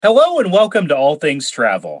Hello and welcome to All Things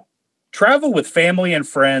Travel. Travel with family and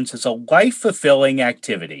friends is a life-fulfilling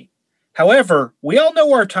activity. However, we all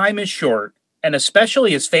know our time is short, and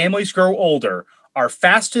especially as families grow older, our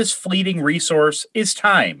fastest fleeting resource is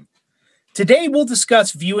time. Today we'll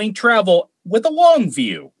discuss viewing travel with a long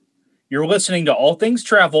view. You're listening to All Things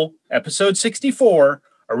Travel, episode 64,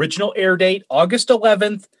 original air date August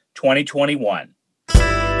 11th, 2021.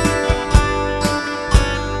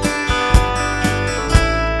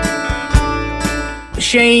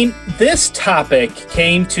 Shane, this topic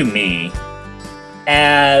came to me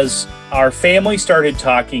as our family started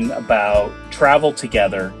talking about travel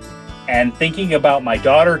together and thinking about my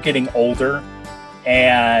daughter getting older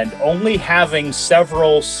and only having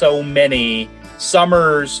so many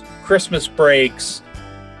summers, Christmas breaks,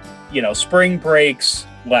 spring breaks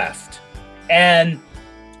left. And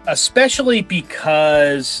especially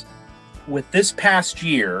because with this past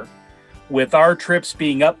year, with our trips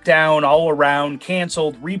being up, down, all around,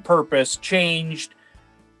 canceled, repurposed, changed,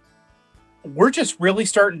 we're just really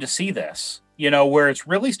starting to see this, where it's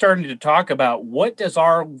really starting to talk about what does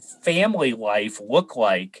our family life look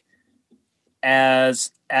like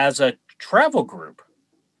as a travel group.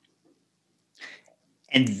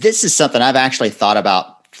 And this is something I've actually thought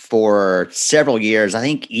about for several years. I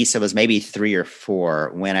think Issa was maybe 3 or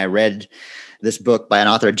 4 when I read this book by an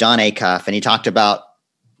author, Jon Acuff, and he talked about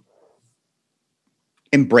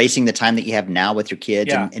embracing the time that you have now with your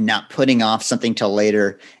kids and not putting off something till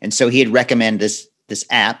later. And so he had recommended this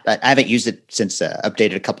app. I haven't used it since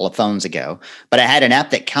updated a couple of phones ago, but I had an app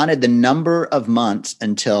that counted the number of months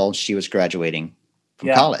until she was graduating from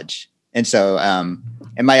college. And so,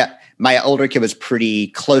 and my older kid was pretty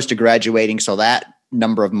close to graduating. So that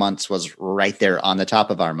number of months was right there on the top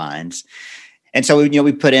of our minds. And so,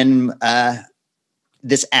 we put in,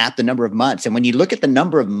 this app, the number of months. And when you look at the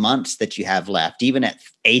number of months that you have left, even at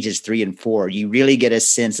ages 3 and 4, you really get a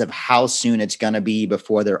sense of how soon it's going to be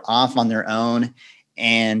before they're off on their own.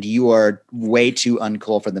 And you are way too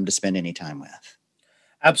uncool for them to spend any time with.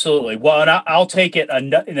 Absolutely. Well, and I'll take it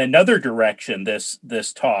in another direction, this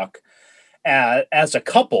talk. As a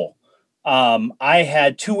couple, I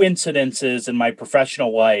had 2 incidences in my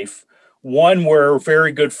professional life. One where a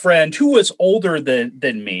very good friend who was older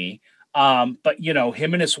than me, but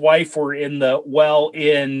him and his wife were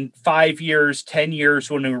in 5 years, 10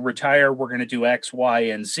 years, when we retire, we're going to do X, Y,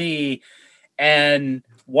 and Z. And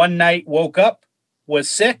one night woke up, was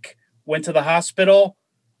sick, went to the hospital,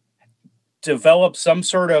 developed some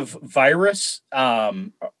sort of virus,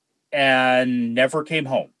 and never came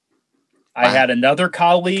home. Wow. I had another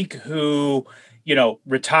colleague who,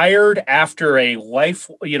 retired after a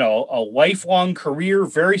lifelong career,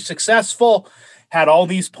 very successful, had all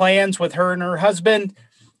these plans with her and her husband.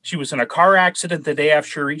 She was in a car accident the day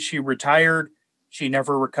after she retired. She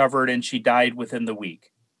never recovered, and she died within the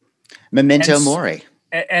week. Memento mori.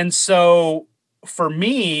 And so for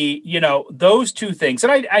me, those 2 things,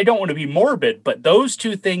 and I don't want to be morbid, but those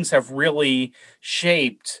 2 things have really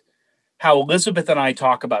shaped how Elizabeth and I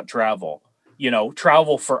talk about travel.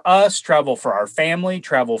 Travel for us, travel for our family,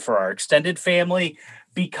 travel for our extended family,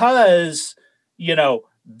 because,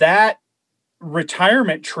 that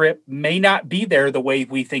retirement trip may not be there the way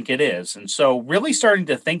we think it is. And so really starting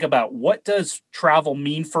to think about what does travel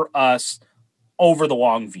mean for us over the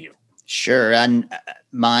long view. Sure. And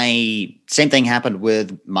my same thing happened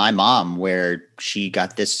with my mom, where she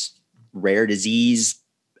got this rare disease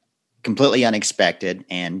completely unexpected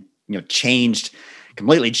and,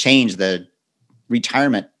 completely changed the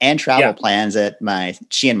retirement and travel plans that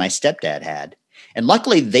she and my stepdad had. And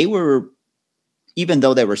luckily even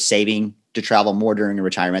though they were saving to travel more during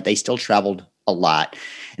retirement, they still traveled a lot.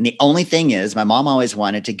 And the only thing is, my mom always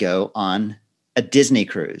wanted to go on a Disney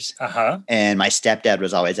cruise. And my stepdad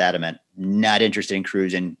was always adamant, not interested in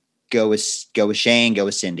cruising. Go with Shane, go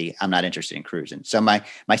with Cindy. I'm not interested in cruising. So my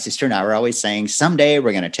sister and I were always saying, someday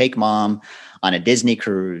we're going to take mom on a Disney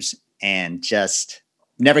cruise, and just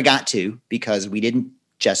never got to, because we didn't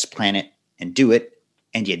just plan it and do it.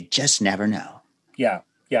 And you just never know. Yeah.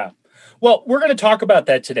 Well, we're going to talk about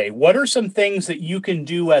that today. What are some things that you can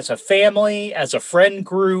do as a family, as a friend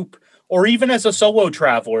group, or even as a solo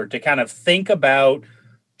traveler to kind of think about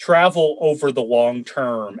travel over the long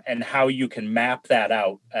term and how you can map that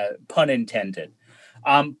out, pun intended.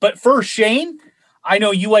 But first, Shane, I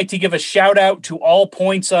know you like to give a shout out to All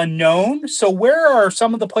Points Unknown. So where are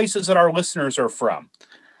some of the places that our listeners are from?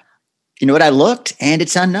 You know what? I looked, and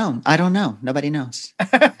it's unknown. I don't know. Nobody knows.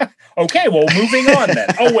 Okay, well, moving on then.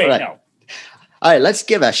 Oh, wait, right. No. All right, let's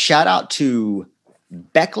give a shout out to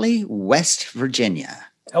Beckley, West Virginia.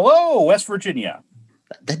 Hello, West Virginia.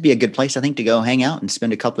 that'd be a good place, I think, to go hang out and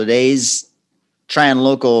spend a couple of days trying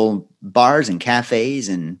local bars and cafes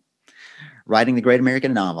and writing the great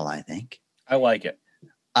American novel, I think. I like it.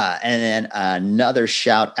 And then another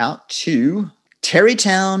shout out to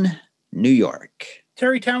Tarrytown, New York.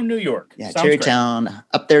 Tarrytown, New York. Yeah, Sounds Tarrytown, great.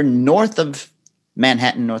 up there north of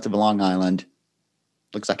Manhattan, north of Long Island.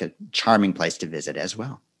 Looks like a charming place to visit as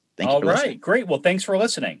well. Thank you for listening. Great. Well, thanks for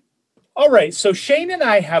listening. All right, so Shane and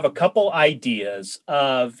I have a couple ideas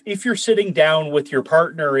of if you're sitting down with your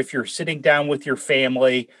partner, if you're sitting down with your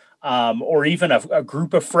family, or even a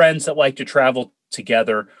group of friends that like to travel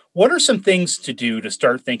together, what are some things to do to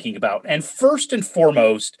start thinking about? And first and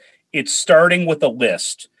foremost, it's starting with a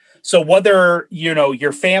list. So whether,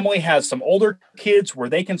 your family has some older kids where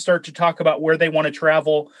they can start to talk about where they want to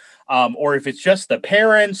travel, or if it's just the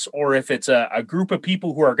parents, or if it's a group of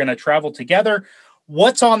people who are going to travel together,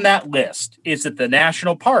 what's on that list? Is it the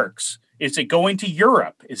national parks? Is it going to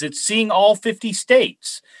Europe? Is it seeing all 50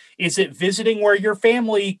 states? Is it visiting where your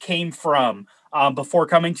family came from before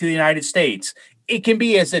coming to the United States? It can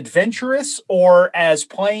be as adventurous or as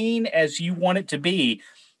plain as you want it to be.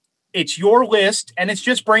 It's your list, and it's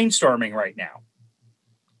just brainstorming right now.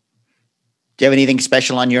 Do you have anything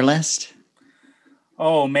special on your list?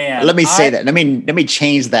 Oh man! Let me say that. Let me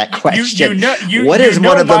change that question. What is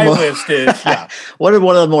one of the list is? Yeah. What are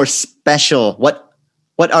one of the more special? What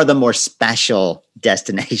are the more special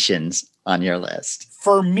destinations on your list?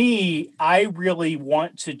 For me, I really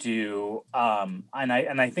want to do, and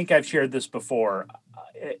I think I've shared this before,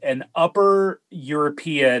 an upper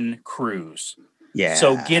European cruise. Yeah.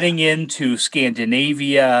 So getting into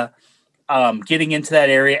Scandinavia. Getting into that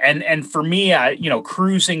area. And for me,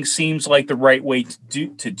 cruising seems like the right way to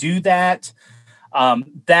do that.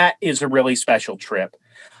 That is a really special trip.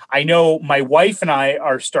 I know my wife and I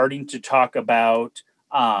are starting to talk about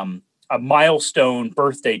a milestone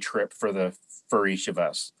birthday trip for each of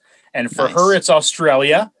us. And for her, it's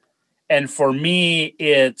Australia. And for me,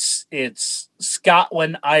 it's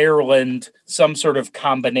Scotland, Ireland, some sort of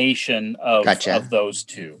combination of those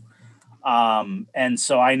two. And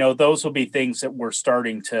so I know those will be things that we're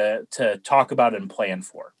starting to talk about and plan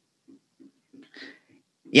for.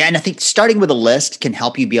 Yeah. And I think starting with a list can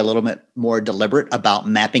help you be a little bit more deliberate about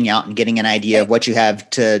mapping out and getting an idea of what you have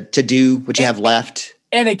to do, what you have left.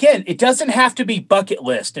 And again, it doesn't have to be bucket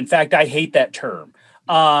list. In fact, I hate that term.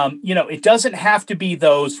 It doesn't have to be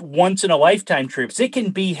those once in a lifetime trips. It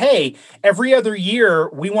can be, hey, every other year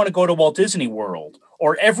we want to go to Walt Disney World.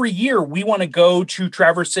 Or every year we want to go to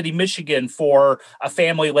Traverse City, Michigan for a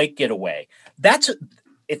family lake getaway.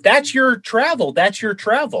 If that's your travel, that's your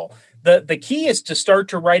travel. The key is to start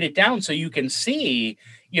to write it down so you can see,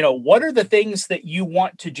 what are the things that you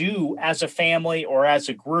want to do as a family or as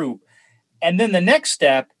a group. And then the next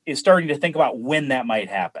step is starting to think about when that might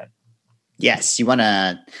happen. Yes, you want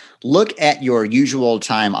to look at your usual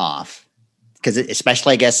time off. Because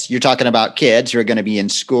especially, I guess, you're talking about kids who are going to be in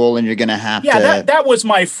school and you're going to have to... Yeah, that was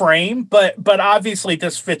my frame, but obviously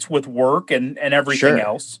this fits with work and everything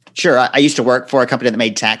else. Sure. I used to work for a company that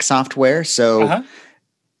made tax software, so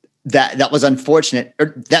that was unfortunate.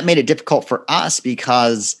 That made it difficult for us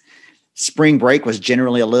because spring break was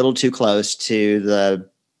generally a little too close to the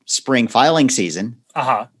spring filing season.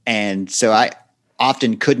 And so I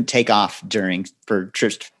often couldn't take off for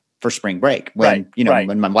trips for spring break when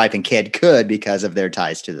my wife and kid could because of their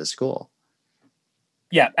ties to the school.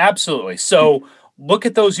 Yeah, absolutely. So look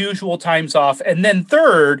at those usual times off. And then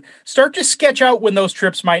third, start to sketch out when those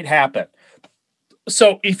trips might happen.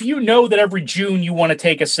 So if you know that every June you want to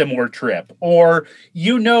take a similar trip, or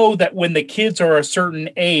that when the kids are a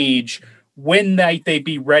certain age, when might they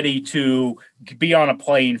be ready to be on a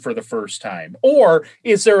plane for the first time? Or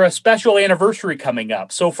is there a special anniversary coming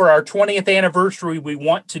up? So for our 20th anniversary, we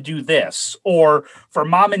want to do this. Or for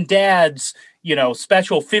mom and dad's,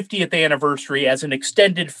 special 50th anniversary as an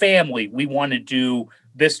extended family, we want to do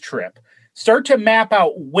this trip. Start to map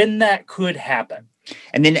out when that could happen.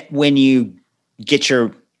 And then when you get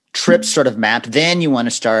your trips sort of mapped, then you want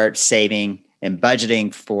to start saving and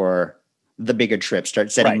budgeting for the bigger trip,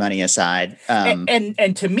 start setting money aside.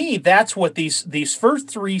 And to me, that's what these first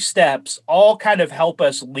three steps all kind of help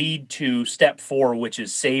us lead to step 4, which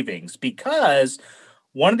is savings. Because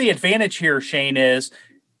one of the advantage here, Shane, is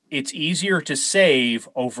it's easier to save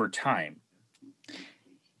over time.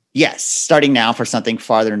 Yes. Starting now for something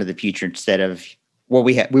farther into the future instead of, well,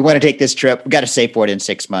 we want to take this trip. We got to save for it in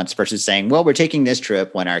 6 months versus saying, well, we're taking this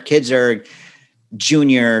trip when our kids are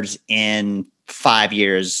juniors in 5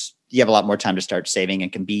 years. You have a lot more time to start saving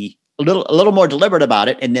and can be a little more deliberate about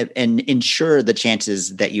it and ensure the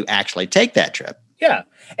chances that you actually take that trip. Yeah.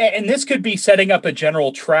 And this could be setting up a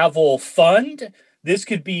general travel fund. This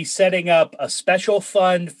could be setting up a special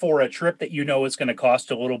fund for a trip that you know is going to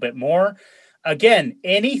cost a little bit more. Again,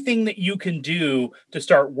 anything that you can do to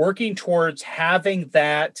start working towards having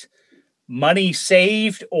that money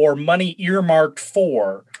saved or money earmarked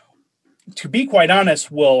for, to be quite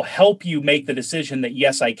honest, will help you make the decision that,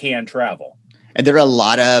 yes, I can travel. And there are a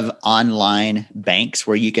lot of online banks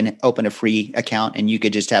where you can open a free account and you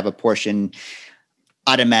could just have a portion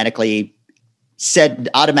automatically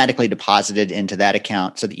deposited into that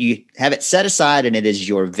account so that you have it set aside and it is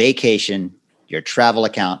your vacation, your travel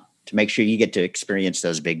account to make sure you get to experience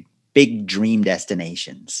those big dream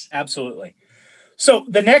destinations. Absolutely. So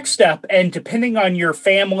the next step, and depending on your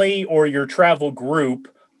family or your travel group,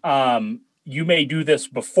 you may do this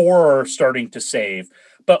before starting to save,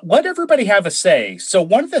 but let everybody have a say. So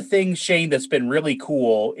one of the things, Shane, that's been really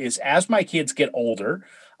cool is as my kids get older,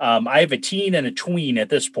 I have a teen and a tween at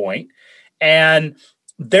this point, and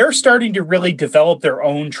they're starting to really develop their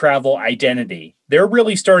own travel identity. They're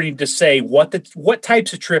really starting to say what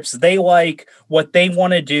types of trips they like, what they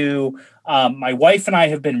want to do. My wife and I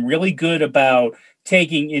have been really good about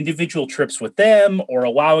taking individual trips with them or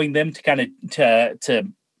allowing them to kind of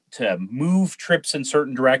to move trips in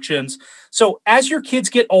certain directions. So as your kids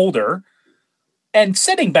get older, and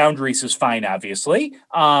setting boundaries is fine, obviously,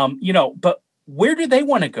 but where do they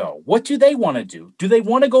want to go? What do they want to do? Do they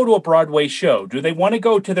want to go to a Broadway show? Do they want to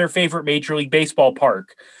go to their favorite Major League Baseball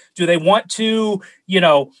park? Do they want to,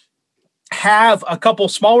 have a couple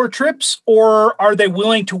smaller trips, or are they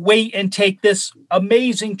willing to wait and take this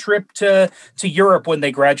amazing trip to Europe when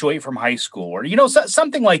they graduate from high school, or,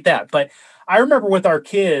 something like that? But I remember with our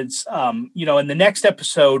kids, in the next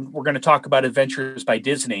episode, we're going to talk about Adventures by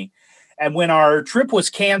Disney. And when our trip was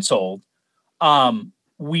canceled,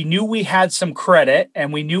 we knew we had some credit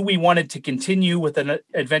and we knew we wanted to continue with an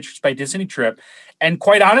Adventures by Disney trip. And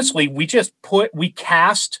quite honestly, we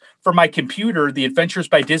cast from my computer the Adventures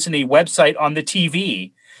by Disney website on the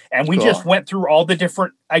TV. And we just went through all the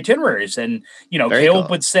different itineraries. And,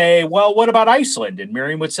 Caleb would say, well, what about Iceland? And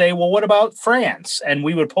Miriam would say, well, what about France? And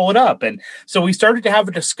we would pull it up. And so we started to have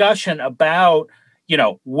a discussion about,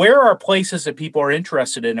 where are places that people are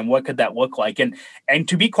interested in and what could that look like? And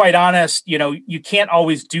to be quite honest, you can't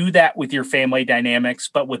always do that with your family dynamics,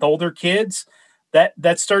 but with older kids,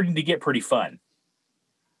 that's starting to get pretty fun.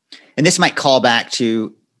 And this might call back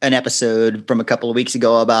to an episode from a couple of weeks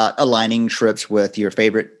ago about aligning trips with your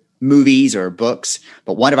favorite movies or books.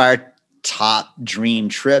 But one of our top dream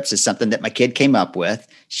trips is something that my kid came up with.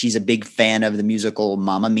 She's a big fan of the musical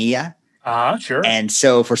Mamma Mia. Sure. And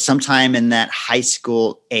so for some time in that high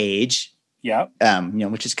school age,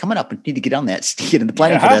 which is coming up, we need to get on that, get in the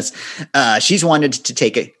planning for this. She's wanted to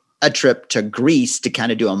take a trip to Greece to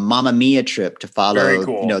kind of do a Mamma Mia trip to follow, very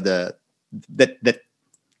cool. the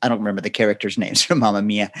I don't remember the characters' names from Mamma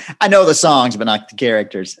Mia. I know the songs, but not the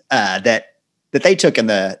characters that they took in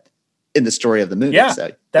the story of the movie. Yeah,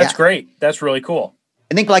 so, that's great. That's really cool.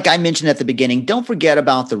 I think, like I mentioned at the beginning, don't forget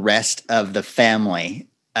about the rest of the family.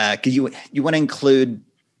 Because you want to include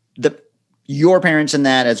your parents in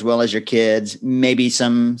that as well as your kids, maybe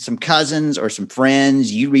some cousins or some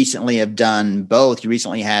friends. You recently have done both. You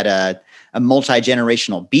recently had a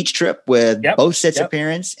multi-generational beach trip with both sets of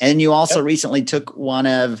parents, and you also recently took one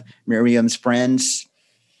of Miriam's friends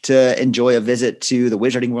to enjoy a visit to the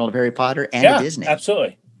Wizarding World of Harry Potter and to Disney.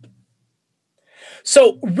 Absolutely.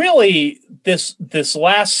 So really, this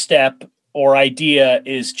last step or idea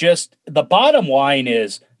is just, the bottom line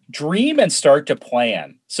is dream and start to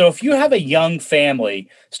plan. So if you have a young family,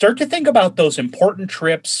 start to think about those important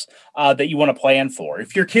trips that you want to plan for.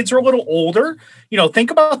 If your kids are a little older, think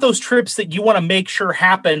about those trips that you want to make sure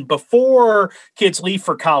happen before kids leave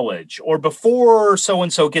for college or before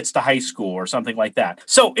so-and-so gets to high school or something like that.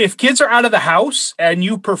 So if kids are out of the house and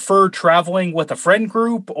you prefer traveling with a friend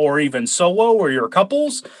group or even solo or your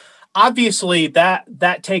couples, obviously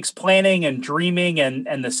that takes planning and dreaming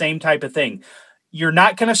and the same type of thing. You're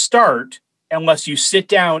not going to start unless you sit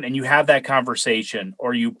down and you have that conversation,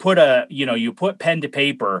 or you put pen to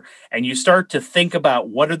paper and you start to think about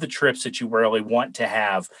what are the trips that you really want to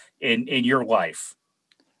have in your life.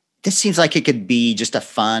 This seems like it could be just a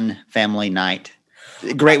fun family night.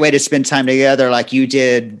 A great way to spend time together, like you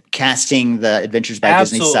did casting the Adventures by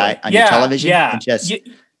Disney site on your television. And just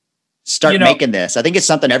start making this. I think it's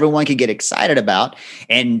something everyone can get excited about.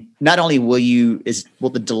 And not only will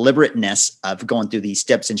the deliberateness of going through these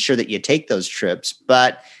steps ensure that you take those trips,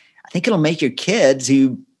 but I think it'll make your kids,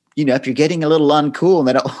 who if you're getting a little uncool and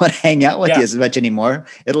they don't want to hang out with you as much anymore,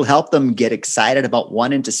 it'll help them get excited about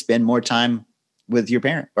wanting to spend more time with your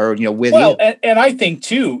parent or, with you. And I think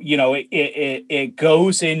too, it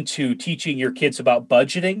goes into teaching your kids about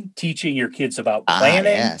budgeting, teaching your kids about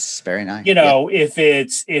planning. Yes. Very nice.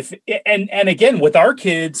 And again, with our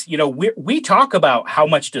kids, we talk about how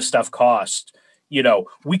much does stuff cost.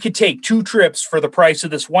 We could take 2 trips for the price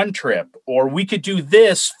of this one trip, or we could do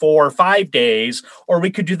this for 5 days, or we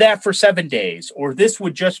could do that for 7 days, or this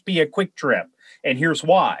would just be a quick trip. And here's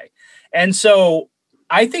why. And so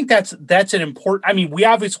I think that's an important, we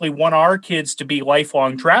obviously want our kids to be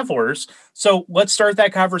lifelong travelers. So let's start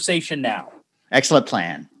that conversation now. Excellent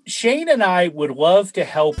plan. Shane and I would love to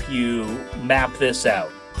help you map this out.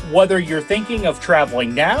 Whether you're thinking of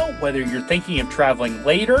traveling now, whether you're thinking of traveling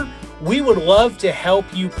later, we would love to help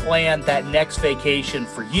you plan that next vacation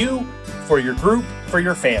for you, for your group, for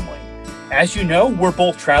your family. As you know, we're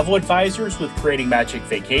both travel advisors with Creating Magic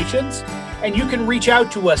Vacations, and you can reach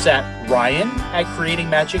out to us at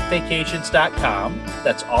ryan@creatingmagicvacations.com.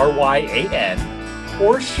 That's RYAN,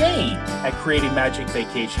 or Shane at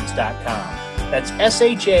creatingmagicvacations.com. That's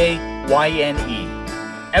SHAYNE.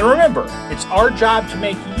 And remember, it's our job to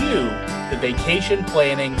make you the vacation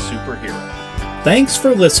planning superhero. Thanks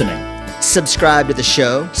for listening. Subscribe to the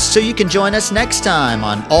show so you can join us next time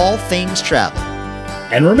on All Things Travel.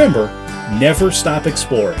 And remember, never stop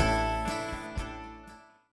exploring.